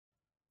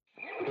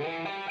Welcome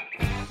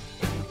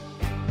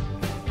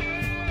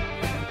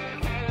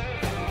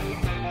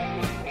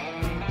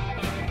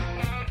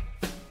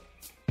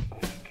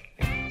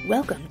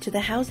to the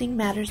Housing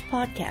Matters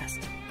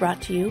Podcast,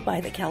 brought to you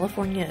by the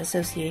California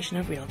Association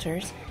of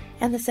Realtors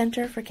and the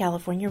Center for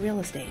California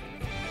Real Estate.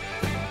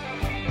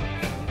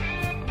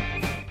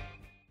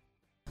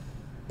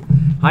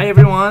 Hi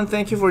everyone,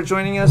 thank you for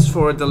joining us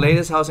for the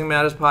latest Housing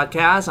Matters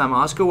Podcast. I'm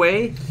Oscar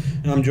Wade.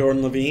 And I'm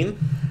Jordan Levine.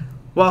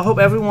 Well, I hope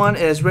everyone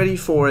is ready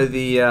for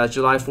the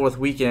July 4th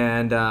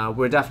weekend.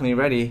 We're definitely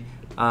ready.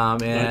 I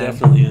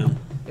definitely am.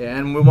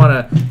 And we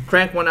want to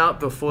crank one out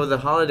before the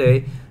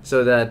holiday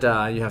so that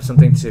you have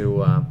something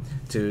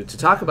to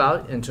talk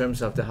about in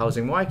terms of the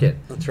housing market.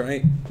 That's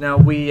right. Now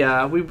we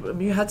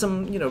had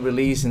some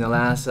release in the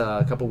last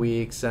couple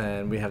weeks,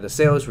 and we have the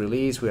sales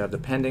release, we have the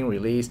pending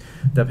release.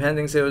 The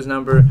pending sales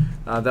number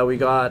that we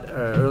got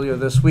earlier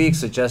this week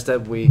suggests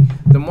that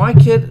the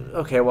market.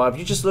 Okay, well, if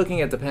you're just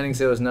looking at the pending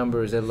sales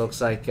numbers, it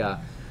looks like.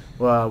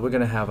 Well, we're going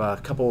to have a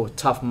couple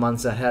tough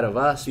months ahead of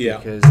us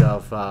because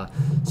of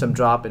some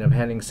drop in the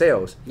pending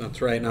sales.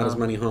 That's right. Not as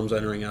many homes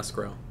entering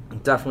escrow.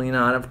 Definitely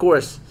not. Of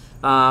course,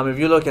 if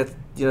you look at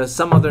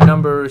some other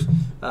numbers,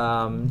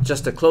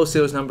 just the closed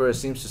sales number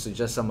seems to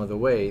suggest some other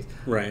ways.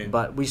 Right.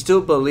 But we still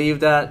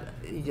believe that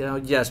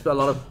yes, a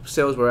lot of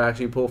sales were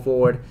actually pulled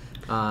forward,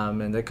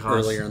 and they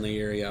cost earlier in the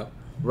year. Yeah.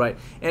 Right.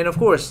 And of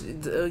course,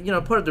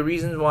 part of the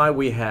reasons why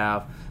we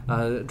have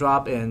a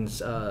drop in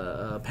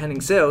pending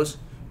sales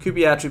could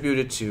be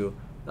attributed to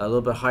a little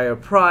bit higher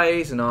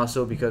price and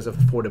also because of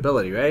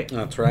affordability, right?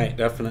 That's right,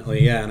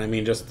 definitely, yeah. And I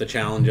mean, just the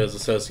challenges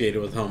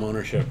associated with home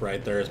ownership,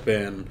 right? There's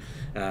been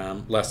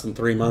less than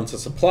 3 months of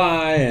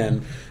supply,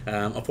 and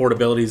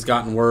affordability's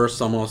gotten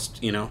worse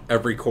almost,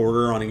 every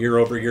quarter on a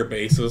year-over-year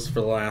basis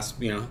for the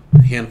last,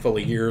 handful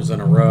of years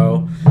in a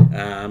row.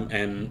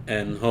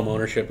 And home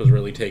ownership has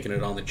really taken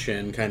it on the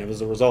chin kind of as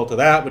a result of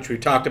that, which we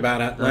talked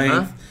about at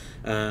length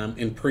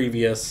in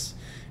previous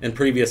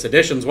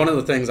editions. One of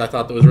the things I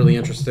thought that was really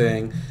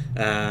interesting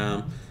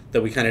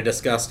that we kind of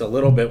discussed a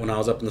little bit when I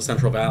was up in the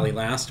Central Valley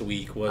last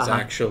week was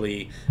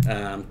actually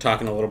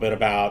talking a little bit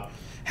about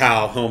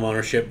how home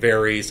ownership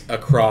varies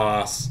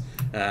across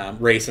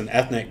race and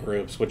ethnic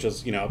groups, which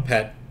is, a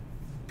pet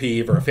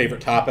peeve or a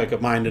favorite topic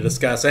of mine to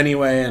discuss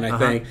anyway. And I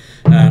think,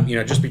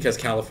 just because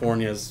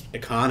California's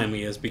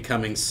economy is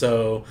becoming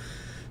so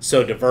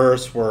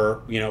diverse, we're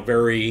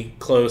very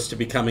close to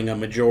becoming a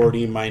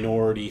majority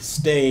minority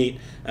state,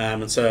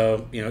 and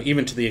so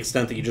even to the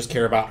extent that you just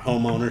care about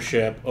home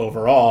ownership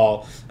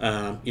overall,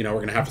 we're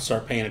going to have to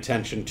start paying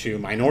attention to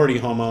minority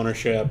home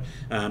ownership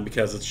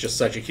because it's just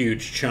such a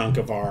huge chunk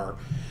of our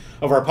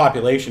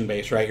population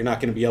base, right? You're not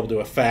going to be able to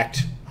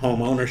affect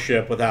home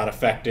ownership without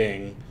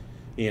affecting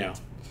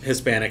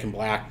Hispanic and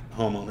Black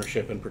home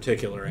ownership in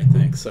particular, I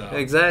think. So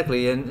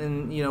exactly,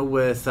 and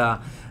with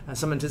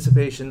some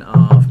anticipation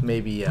of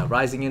maybe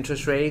rising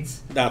interest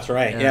rates. That's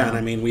right. Yeah, and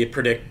I mean we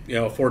predict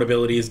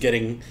affordability is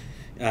getting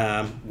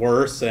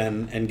worse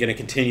and going to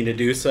continue to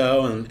do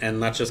so,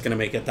 and that's just going to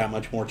make it that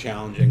much more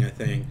challenging, I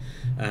think,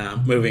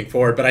 moving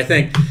forward. But I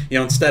think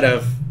instead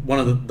of one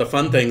of the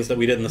fun things that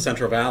we did in the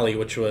Central Valley,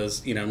 which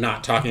was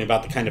not talking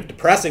about the kind of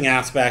depressing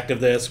aspect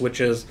of this,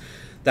 which is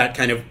that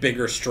kind of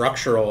bigger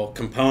structural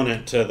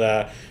component to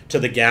the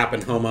gap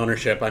in home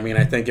ownership. I mean,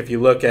 I think if you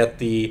look at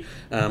the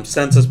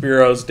Census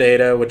Bureau's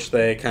data, which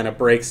they kind of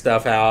break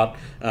stuff out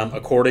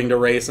according to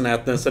race and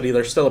ethnicity,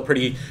 there's still a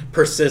pretty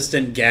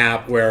persistent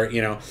gap where,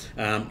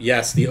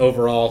 yes, the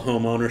overall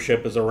home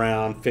ownership is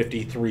around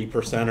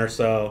 53% or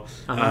so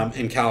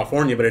in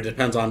California, but it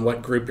depends on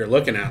what group you're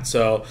looking at.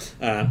 So,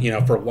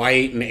 for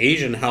white and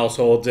Asian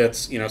households,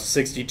 it's,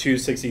 62,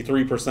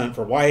 63%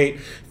 for white,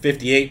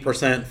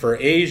 58% for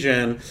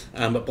Asian,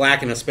 but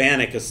Black and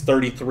Hispanic is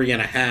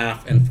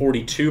 33.5% and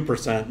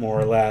 42%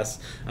 more or less,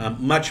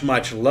 much,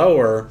 much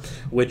lower,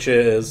 which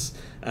is,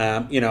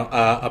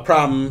 a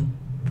problem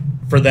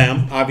for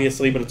them,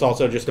 obviously, but it's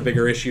also just a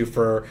bigger issue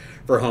for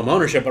home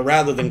ownership. But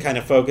rather than kind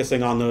of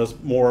focusing on those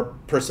more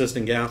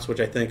persistent gaps, which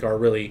I think are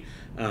really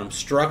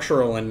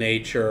structural in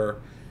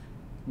nature,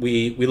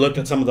 we looked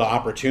at some of the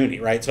opportunity,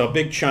 right? So a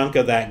big chunk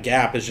of that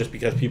gap is just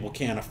because people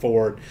can't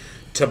afford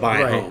to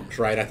buy homes,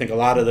 right? I think a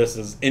lot of this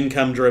is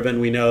income driven.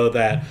 We know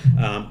that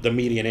the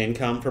median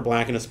income for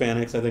Black and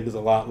Hispanics, I think, is a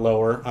lot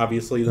lower,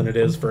 obviously, than it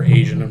is for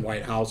Asian and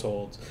white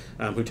households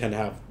who tend to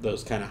have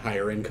those kind of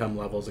higher income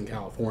levels in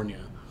California.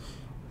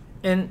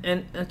 And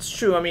it's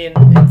true. I mean,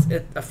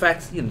 it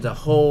affects the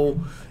whole.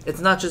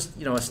 It's not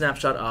just a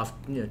snapshot of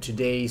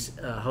today's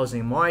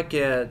housing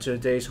market,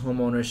 today's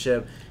home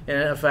ownership, and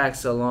it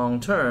affects the long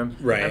term.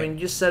 Right. I mean,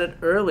 you said it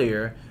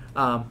earlier.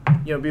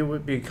 We're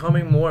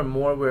becoming more and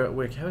more.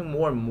 We're having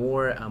more and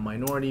more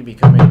minority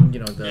becoming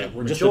the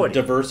we're majority.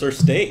 Just a diverser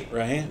state,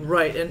 right?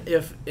 Right, and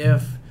if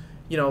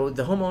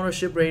the home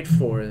ownership rate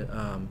for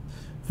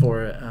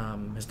for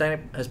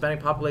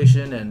Hispanic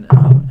population and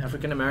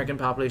African American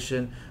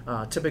population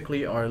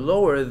typically are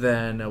lower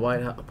than a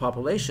white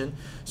population.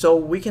 So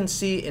we can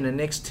see in the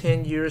next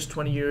 10 years,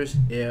 20 years,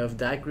 if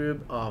that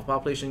group of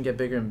population get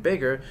bigger and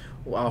bigger,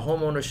 our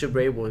home ownership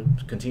rate will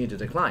continue to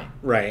decline.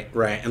 Right.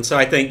 And so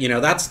I think,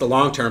 that's the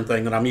long-term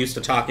thing that I'm used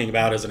to talking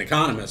about as an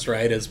economist,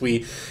 right? As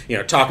we,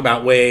 talk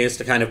about ways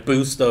to kind of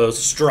boost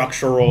those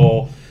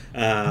structural,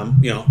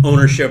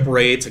 ownership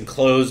rates and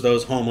close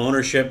those home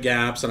ownership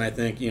gaps. And I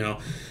think,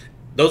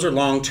 those are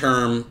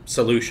long-term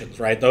solutions,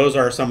 right? Those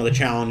are some of the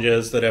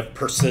challenges that have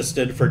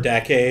persisted for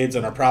decades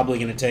and are probably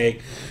going to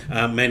take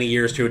many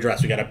years to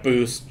address. We got to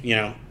boost,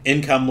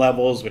 income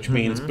levels, which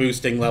means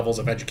boosting levels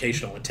of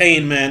educational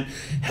attainment,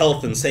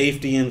 health and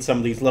safety in some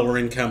of these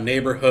lower-income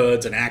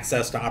neighborhoods, and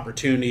access to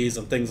opportunities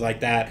and things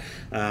like that.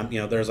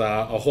 There's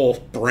a whole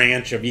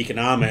branch of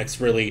economics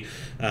really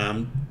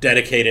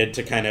dedicated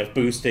to kind of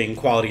boosting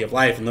quality of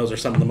life, and those are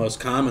some of the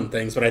most common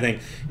things. But I think,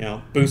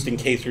 boosting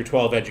K through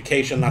 12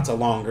 education, that's a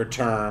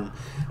longer-term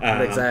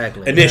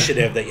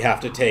initiative that you have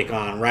to take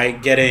on,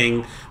 right?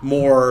 Getting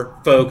more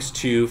folks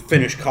to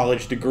finish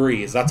college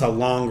degrees, that's a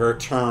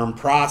longer-term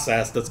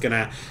process that's going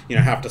to,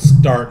 have to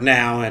start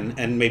now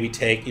and maybe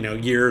take,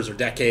 years or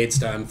decades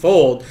to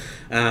unfold.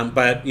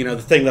 But,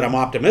 the thing that I'm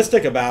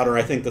optimistic about, or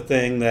I think the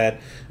thing that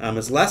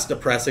is less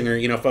depressing,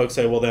 or, folks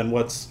say, well, then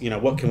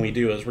what can we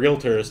do as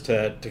realtors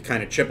to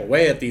kind of chip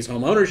away at these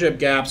home ownership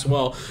gaps?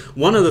 Well,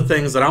 one of the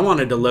things that I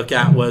wanted to look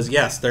at was,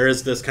 yes, there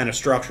is this kind of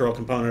structural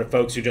component of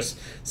folks who just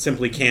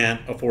simply can't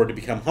afford to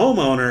become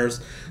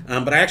homeowners.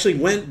 But I actually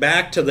went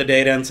back to the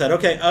data and said,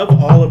 okay,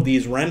 of all of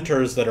these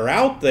renters that are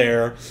out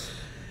there,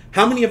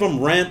 how many of them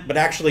rent but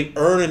actually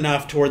earn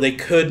enough to where they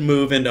could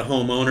move into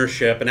home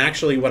ownership? And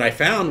actually what I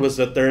found was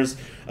that there's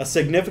a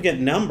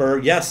significant number.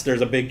 Yes, there's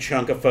a big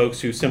chunk of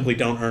folks who simply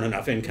don't earn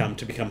enough income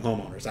to become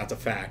homeowners. That's a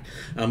fact.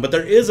 But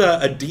there is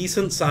a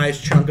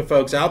decent-sized chunk of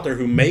folks out there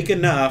who make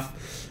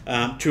enough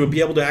to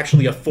be able to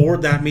actually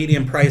afford that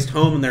medium-priced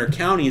home in their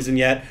counties and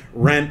yet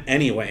rent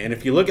anyway. And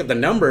if you look at the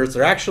numbers,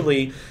 they're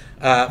actually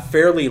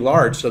fairly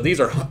large. So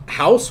these are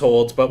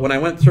households, but when I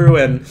went through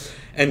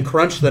and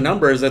crunched the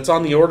numbers, it's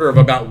on the order of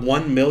about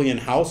 1 million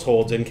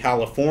households in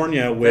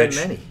California, which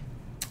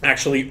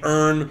actually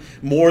earn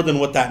more than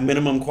what that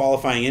minimum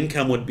qualifying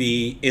income would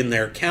be in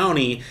their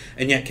county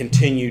and yet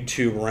continue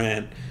to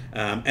rent.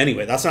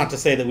 Anyway, that's not to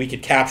say that we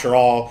could capture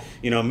all,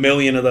 a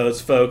million of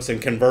those folks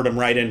and convert them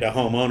right into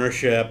home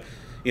ownership.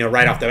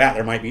 Right off the bat,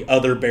 there might be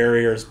other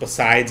barriers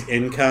besides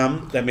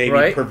income that may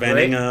be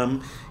preventing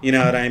them. You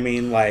know what I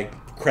mean? Like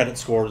credit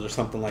scores or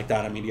something like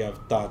that. I mean, do you have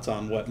thoughts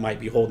on what might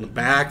be holding them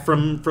back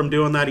from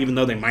doing that, even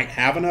though they might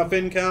have enough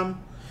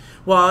income?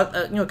 Well,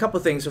 a couple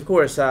of things. Of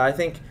course, I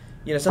think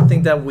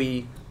something that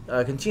we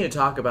continue to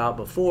talk about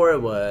before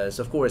was,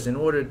 of course, in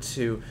order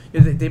to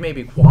they may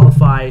be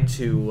qualified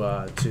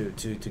to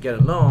get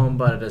a loan,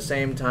 but at the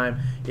same time,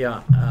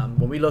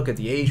 when we look at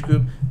the age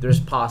group, there's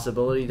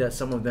possibility that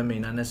some of them may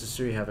not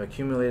necessarily have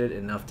accumulated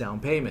enough down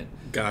payment.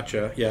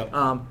 Gotcha.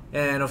 Yeah.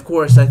 And of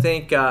course, I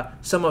think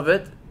some of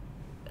it.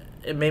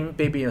 It may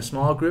be in a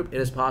small group.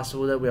 It is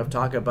possible that we have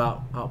talked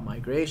about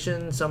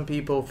out-migration. Some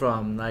people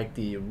from like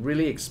the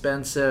really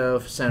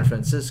expensive San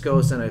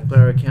Francisco, Santa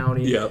Clara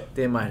County,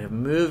 they might have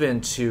moved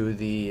into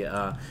the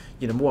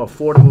more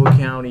affordable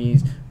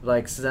counties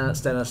like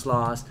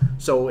Stanislaus.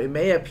 So it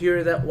may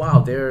appear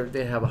that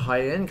they have a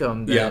higher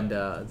income than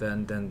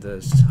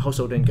the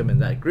household income in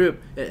that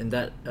group in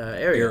that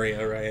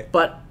area. Right?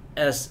 But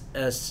as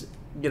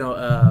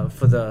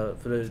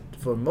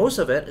for most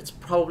of it, it's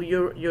probably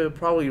you're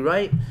probably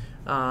right.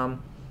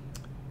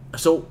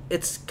 So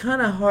it's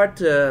kind of hard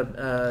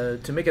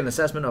to make an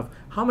assessment of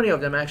how many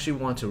of them actually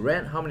want to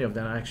rent, how many of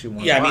them actually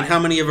want to buy. I mean, how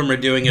many of them are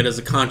doing it as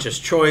a conscious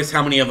choice?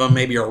 How many of them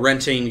maybe are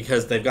renting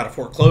because they've got a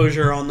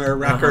foreclosure on their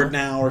record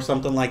now or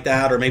something like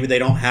that? Or maybe they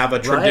don't have a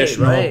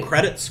traditional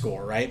credit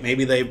score, right?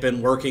 Maybe they've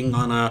been working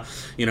on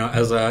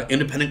as an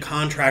independent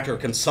contractor or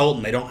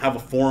consultant. They don't have a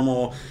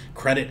formal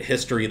credit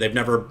history. They've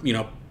never,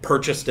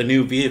 purchased a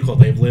new vehicle.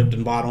 They've lived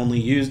and bought only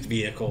used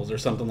vehicles or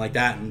something like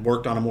that and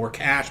worked on a more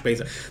cash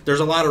basis. There's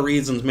a lot of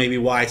reasons maybe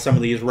why some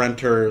of these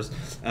renters,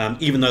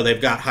 even though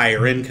they've got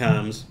higher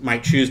incomes,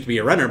 might choose to be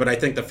a renter. But I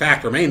think the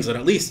fact remains that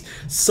at least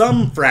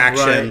some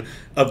fraction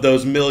of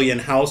those million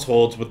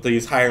households with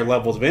these higher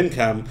levels of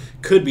income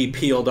could be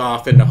peeled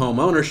off into home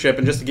ownership.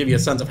 And just to give you a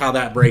sense of how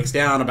that breaks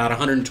down, about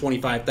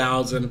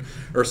 125,000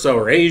 or so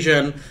are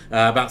Asian,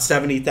 about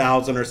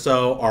 70,000 or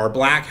so are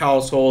black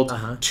households,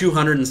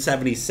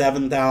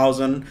 277,000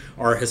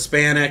 are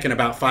Hispanic, and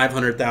about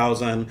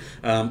 500,000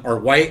 are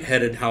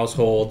white-headed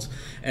households.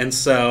 And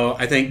so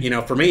I think,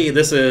 for me,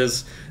 this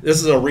is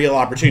a real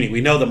opportunity.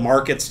 We know the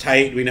market's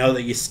tight. We know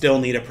that you still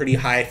need a pretty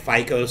high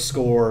FICO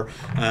score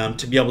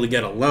to be able to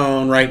get a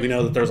loan, right? We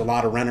know that there's a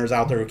lot of renters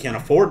out there who can't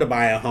afford to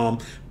buy a home.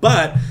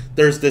 But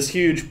there's this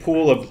huge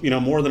pool of,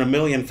 more than 1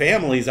 million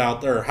families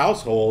out there,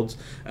 households,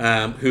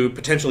 who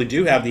potentially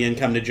do have the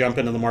income to jump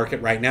into the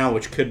market right now,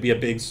 which could be a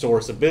big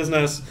source of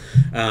business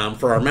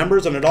for our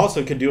members. And it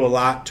also could do a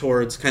lot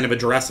towards kind of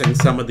addressing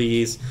some of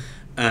these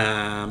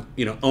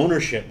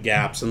ownership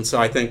gaps. And so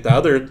I think the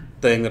other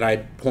thing that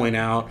I'd point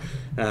out,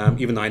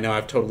 even though I know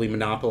I've totally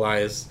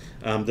monopolized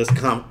this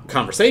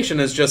conversation,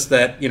 is just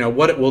that,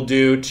 what it will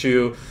do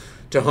to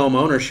home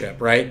ownership,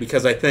 right?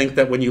 Because I think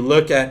that when you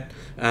look at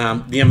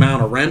the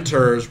amount of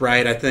renters,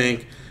 right, I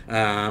think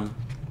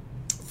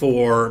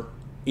for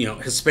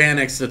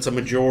Hispanics, it's a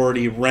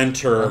majority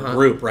renter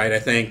group, right? I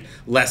think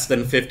less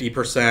than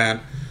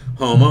 50%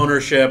 home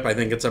ownership. I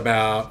think it's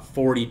about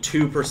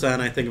 42%,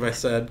 I think if I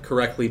said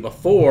correctly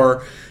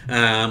before.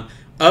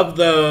 Of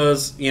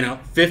those,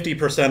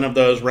 50% of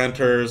those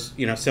renters,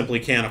 simply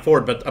can't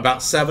afford, but about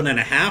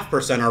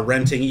 7.5% are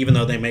renting even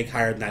though they make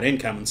higher than that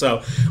income. And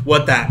so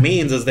what that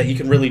means is that you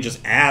can really just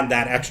add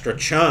that extra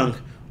chunk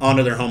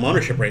onto their home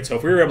ownership rate. So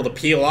if we were able to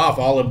peel off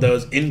all of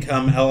those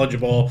income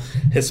eligible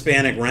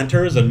Hispanic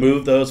renters and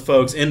move those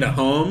folks into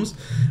homes,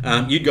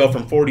 you'd go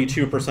from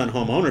 42%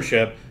 home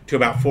ownership to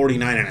about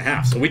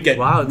 49.5%. So we'd get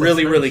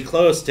really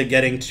close to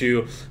getting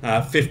to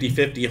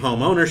 50-50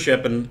 home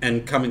ownership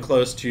and coming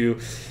close to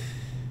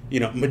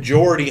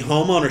majority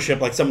home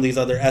ownership like some of these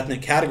other ethnic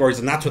categories,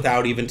 and that's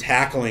without even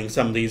tackling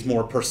some of these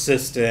more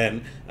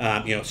persistent,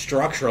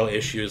 structural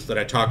issues that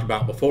I talked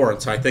about before.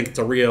 And so I think it's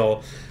a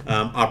real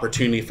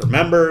opportunity for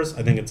members.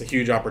 I think it's a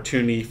huge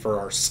opportunity for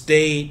our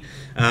state,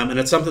 and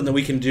it's something that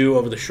we can do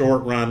over the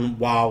short run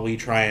while we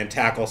try and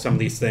tackle some of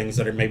these things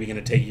that are maybe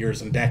going to take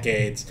years and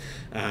decades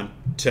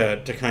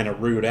to kind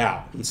of root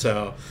out. And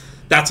so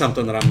that's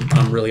something that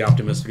I'm really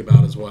optimistic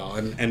about as well,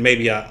 and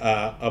maybe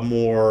a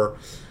more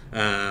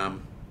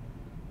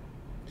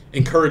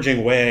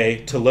encouraging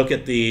way to look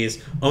at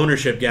these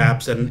ownership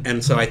gaps.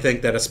 And so I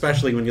think that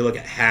especially when you look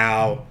at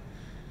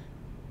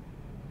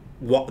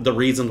the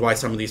reasons why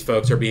some of these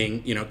folks are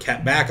being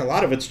kept back, a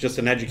lot of it's just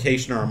an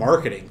education or a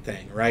marketing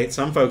thing, right?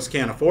 Some folks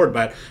can't afford,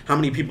 but how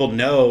many people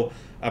know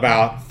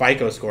about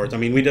FICO scores? I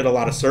mean, we did a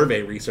lot of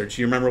survey research.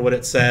 You remember what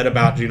it said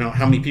about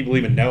how many people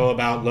even know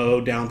about low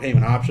down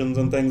payment options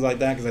and things like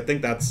that? Because I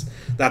think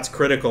that's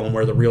critical and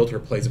where the realtor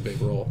plays a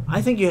big role.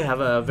 I think you have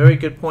a very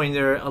good point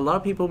there. A lot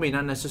of people may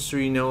not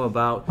necessarily know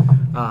about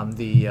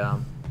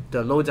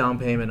the low down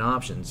payment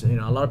options. A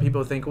lot of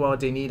people think, well,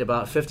 they need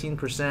about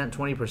 15%,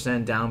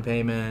 20% down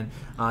payment.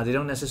 They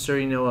don't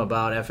necessarily know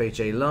about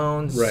FHA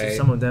loans. Right.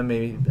 Some of them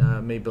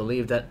may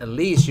believe that at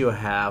least you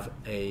have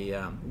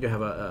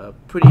a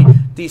pretty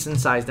decent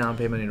sized down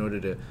payment in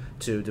order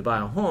to buy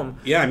a home.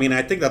 Yeah, I mean,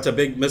 I think that's a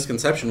big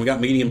misconception. We got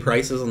median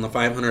prices in the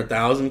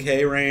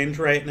 $500,000 range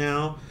right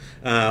now,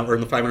 or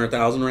in the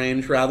 $500,000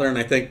 range rather. And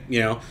I think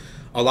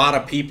a lot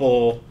of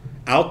people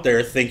out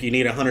there think you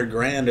need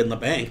 $100,000 in the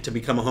bank to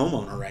become a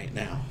homeowner right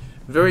now.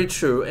 Very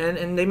true,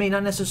 and they may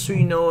not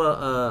necessarily know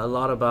a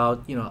lot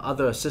about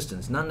other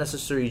assistance, not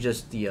necessarily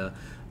just the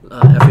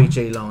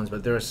FHA loans,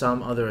 but there are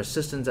some other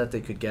assistance that they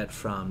could get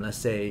from, let's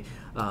say,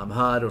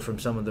 HUD or from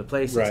some other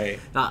places. Right.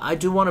 Now, I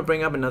do want to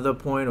bring up another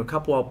point, or a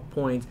couple of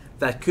points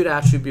that could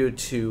attribute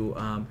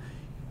to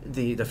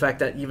the fact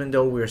that even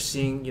though we're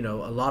seeing a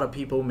lot of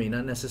people may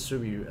not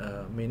necessarily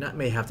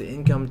may have the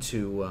income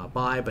to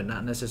buy, but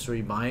not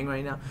necessarily buying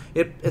right now,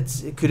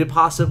 could it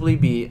possibly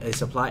be a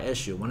supply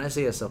issue? When I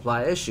say a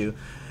supply issue,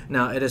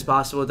 now it is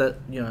possible that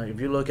if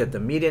you look at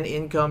the median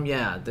income,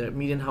 the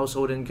median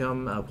household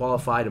income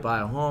qualify to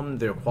buy a home,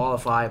 they're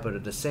qualified, but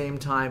at the same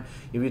time,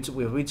 if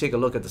we take a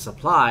look at the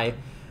supply,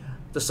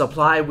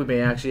 we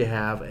may actually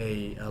have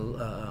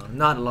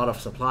not a lot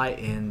of supply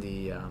in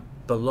the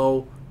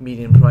below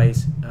median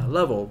price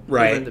level,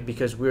 right? Even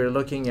because we're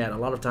looking at, a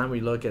lot of time we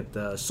look at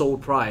the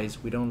sold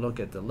price, we don't look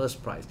at the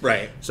list price,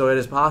 right? So it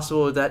is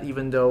possible that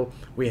even though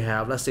we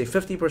have, let's say,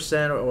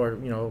 50% or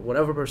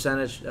whatever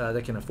percentage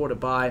that can afford to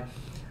buy,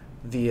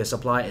 the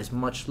supply is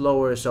much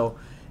lower. So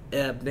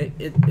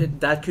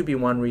that could be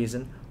one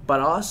reason,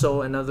 but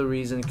also another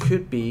reason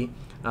could be,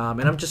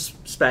 and I'm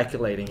just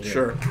speculating here.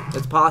 Sure.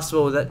 It's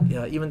possible that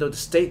even though the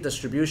state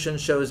distribution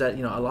shows that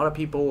a lot of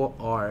people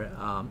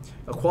are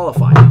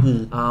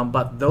qualified,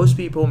 but those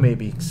people may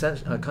be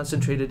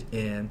concentrated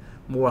in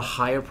more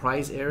higher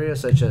price areas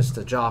such as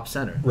the job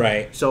center.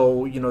 Right.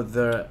 So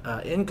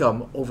the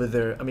income over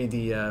there,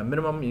 the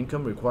minimum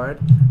income required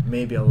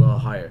may be a little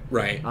higher.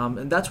 Right.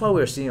 And that's why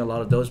we're seeing a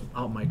lot of those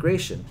out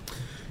migration.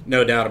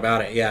 No doubt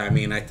about it. Yeah, I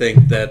mean, I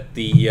think that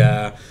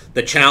the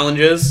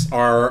challenges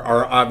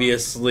are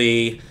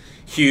obviously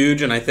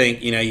huge, and I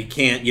think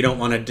you don't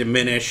want to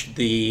diminish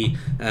the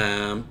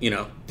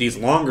these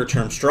longer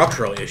term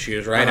structural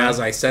issues, right? As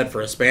I said,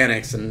 for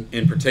Hispanics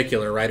in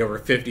particular, right, over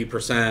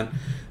 50%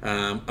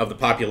 of the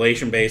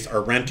population base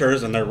are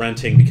renters, and they're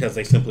renting because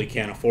they simply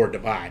can't afford to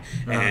buy,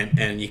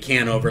 and you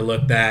can't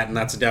overlook that, and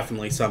that's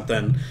definitely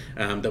something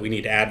that we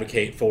need to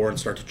advocate for and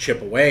start to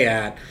chip away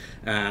at.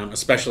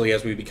 Especially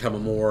as we become a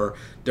more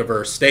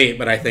diverse state.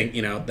 But I think,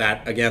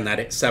 that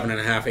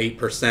 7.5%,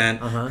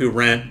 8% who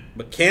rent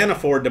but can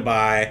afford to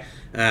buy,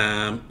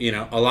 a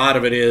lot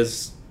of it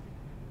is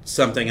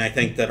something I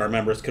think that our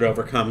members could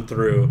overcome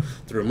through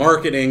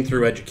marketing,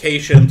 through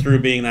education, through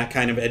being that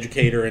kind of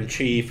educator in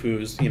chief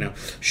who's,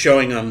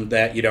 showing them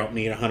that you don't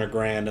need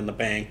 $100,000 in the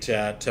bank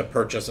to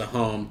purchase a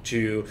home,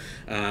 to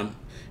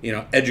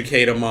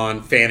educate them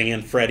on Fannie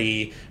and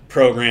Freddie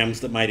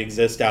programs that might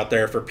exist out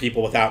there for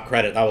people without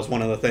credit. That was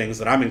one of the things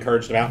that I'm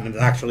encouraged about, and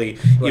actually,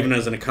 even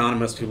as an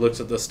economist who looks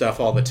at this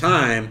stuff all the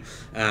time,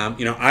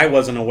 I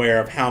wasn't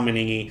aware of how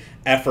many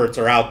efforts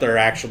are out there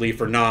actually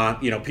for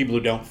people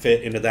who don't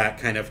fit into that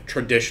kind of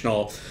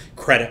traditional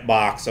credit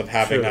box of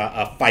having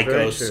a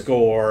FICO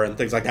score and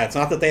things like that. It's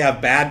not that they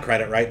have bad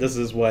credit, right? This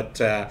is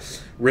what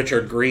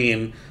Richard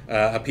Green,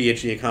 a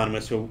PhD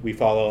economist who we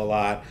follow a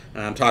lot,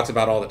 talks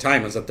about all the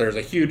time, is that there's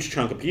a huge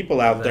chunk of people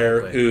out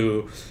there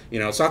who,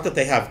 it's not that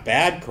they have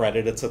bad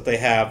credit, it's that they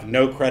have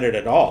no credit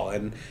at all.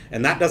 And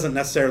that doesn't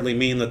necessarily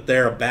mean that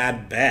they're a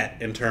bad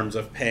bet in terms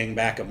of paying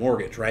back a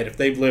mortgage, right? If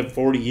they've lived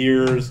 40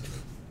 years,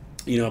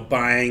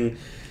 buying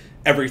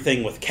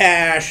everything with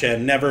cash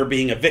and never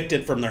being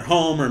evicted from their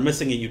home or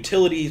missing a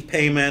utilities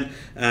payment,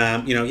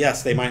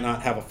 yes, they might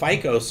not have a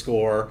FICO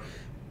score,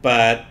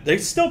 but they'd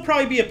still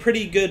probably be a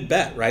pretty good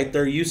bet, right?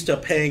 They're used to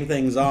paying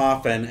things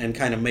off and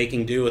kind of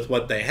making do with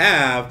what they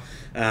have,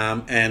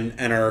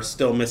 and are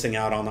still missing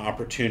out on the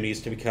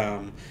opportunities to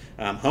become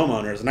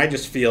homeowners. And I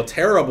just feel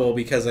terrible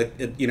because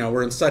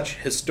we're in such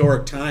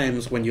historic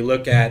times when you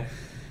look at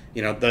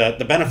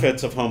the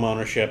benefits of home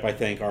ownership. I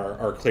think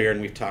are clear,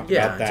 and we've talked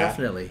about that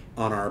definitely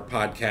on our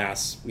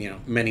podcasts,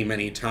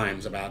 many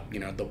times about,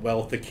 the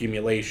wealth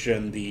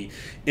accumulation, the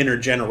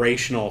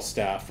intergenerational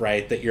stuff,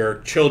 right? That your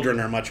children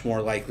are much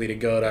more likely to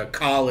go to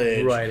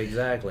college. Right,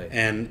 exactly.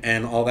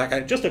 And all that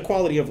kind of, just a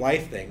quality of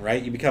life thing,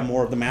 right? You become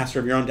more of the master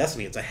of your own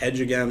destiny. It's a hedge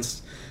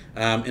against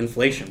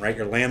inflation, right?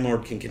 Your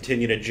landlord can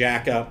continue to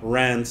jack up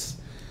rents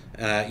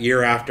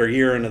year after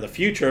year into the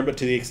future, but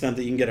to the extent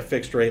that you can get a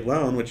fixed rate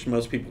loan, which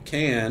most people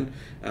can,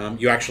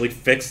 you actually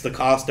fix the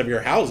cost of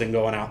your housing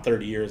going out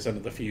 30 years into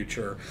the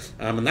future,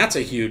 and that's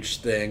a huge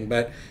thing.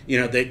 But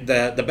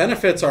the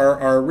benefits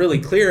are really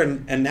clear,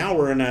 and now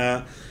we're in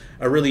a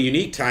really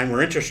unique time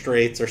where interest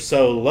rates are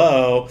so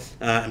low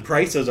and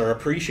prices are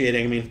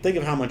appreciating. I mean, think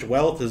of how much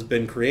wealth has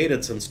been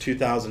created since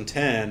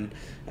 2010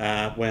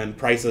 when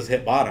prices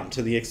hit bottom.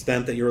 To the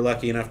extent that you were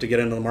lucky enough to get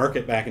into the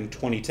market back in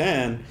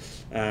 2010,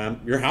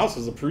 your house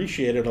has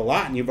appreciated a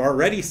lot, and you've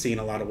already seen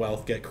a lot of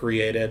wealth get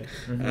created.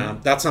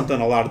 That's something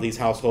a lot of these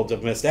households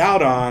have missed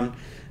out on.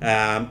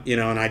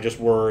 And I just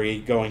worry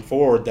going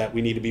forward that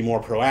we need to be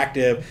more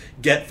proactive,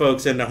 get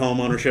folks into home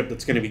ownership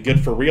that's going to be good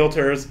for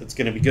realtors, it's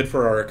going to be good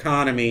for our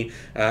economy,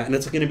 and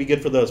it's going to be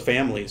good for those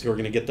families who are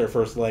going to get their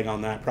first leg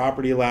on that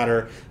property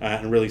ladder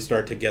and really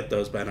start to get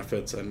those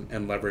benefits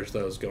and leverage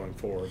those going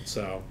forward.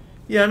 So.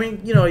 Yeah, I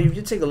mean, if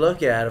you take a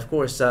look at, of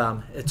course,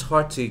 it's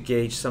hard to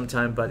gauge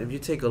sometimes, but if you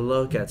take a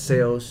look at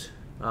sales,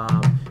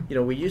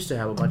 we used to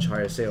have a much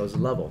higher sales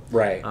level.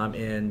 Right.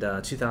 In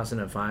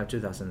 2005,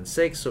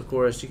 2006, of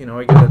course, you can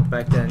argue that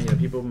back then,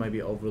 people might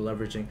be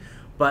over-leveraging.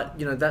 But,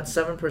 that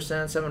 7%,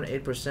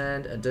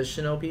 7-8%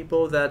 additional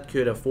people that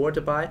could afford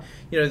to buy,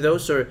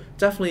 those are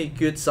definitely a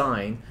good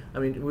sign. I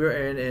mean, we're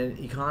in an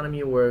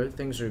economy where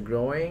things are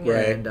growing,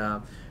 right.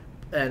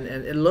 And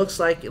it looks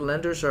like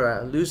lenders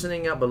are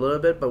loosening up a little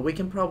bit, but we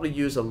can probably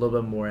use a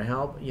little bit more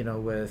help,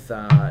 with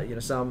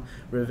some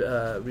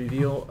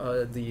review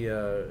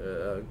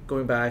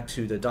going back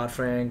to the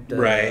Dodd-Frank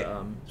right.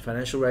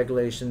 Financial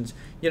regulations.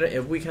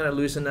 If we kind of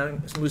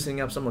loosening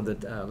up some of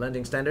the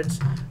lending standards,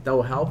 that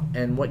will help.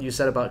 And what you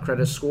said about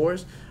credit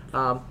scores.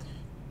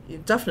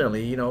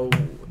 Definitely,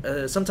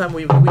 sometimes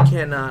we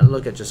cannot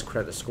look at just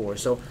credit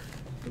scores. So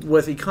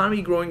with the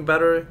economy growing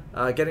better,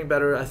 getting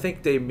better, I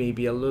think they may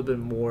be a little bit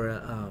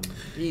more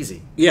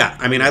easy. Yeah,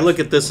 I mean, I look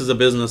at this as a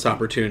business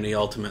opportunity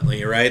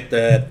ultimately, right?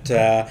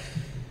 That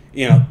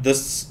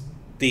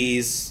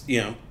these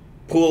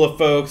pool of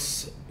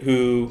folks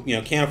who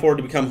can't afford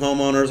to become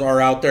homeowners are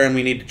out there, and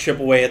we need to chip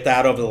away at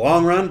that over the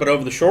long run. But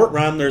over the short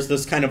run, there's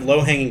this kind of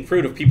low-hanging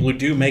fruit of people who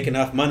do make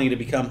enough money to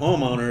become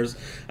homeowners.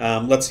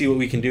 Let's see what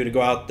we can do to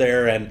go out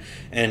there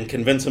and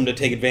convince them to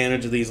take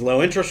advantage of these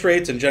low interest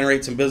rates and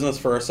generate some business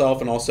for ourselves,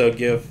 and also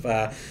give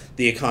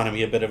the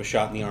economy a bit of a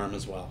shot in the arm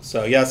as well.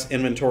 So yes,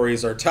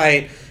 inventories are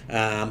tight,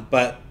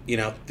 but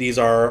these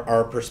are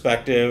our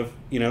perspective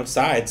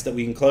sides that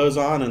we can close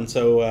on, and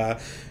so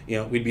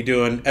we'd be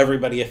doing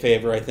everybody a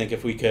favor, I think,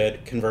 if we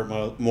could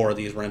convert more of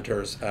these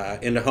renters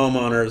into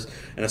homeowners,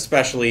 and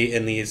especially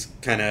in these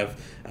kind of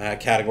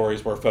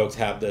categories where folks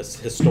have this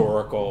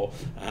historical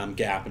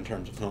gap in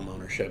terms of home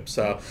ownership.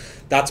 So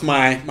that's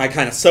my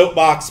kind of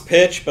soapbox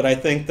pitch, but I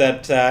think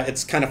that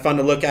it's kind of fun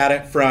to look at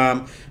it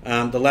from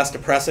the less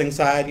depressing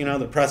side. The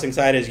depressing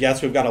side is,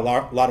 yes, we've got a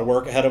lot of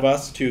work ahead of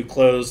us to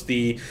close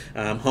the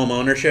home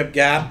ownership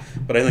gap,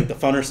 but I think the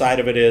funner side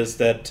of it is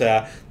that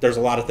there's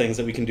a lot of things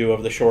that we can do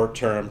over the short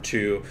term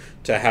to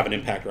have an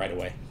impact right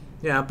away.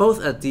 Yeah,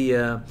 both at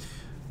the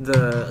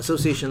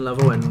association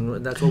level,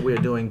 and that's what we're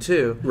doing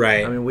too.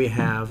 Right. I mean, we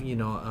have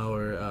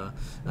our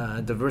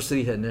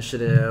diversity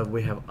initiative.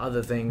 We have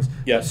other things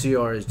that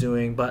CR is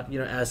doing, but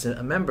as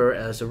a member,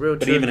 as a realtor.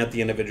 But even at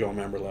the individual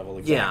member level,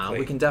 exactly. Yeah,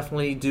 we can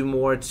definitely do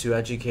more to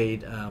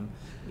educate.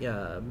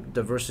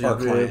 Diversity our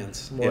group,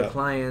 clients. more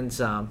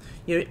clients.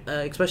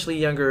 Especially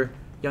younger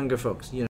folks.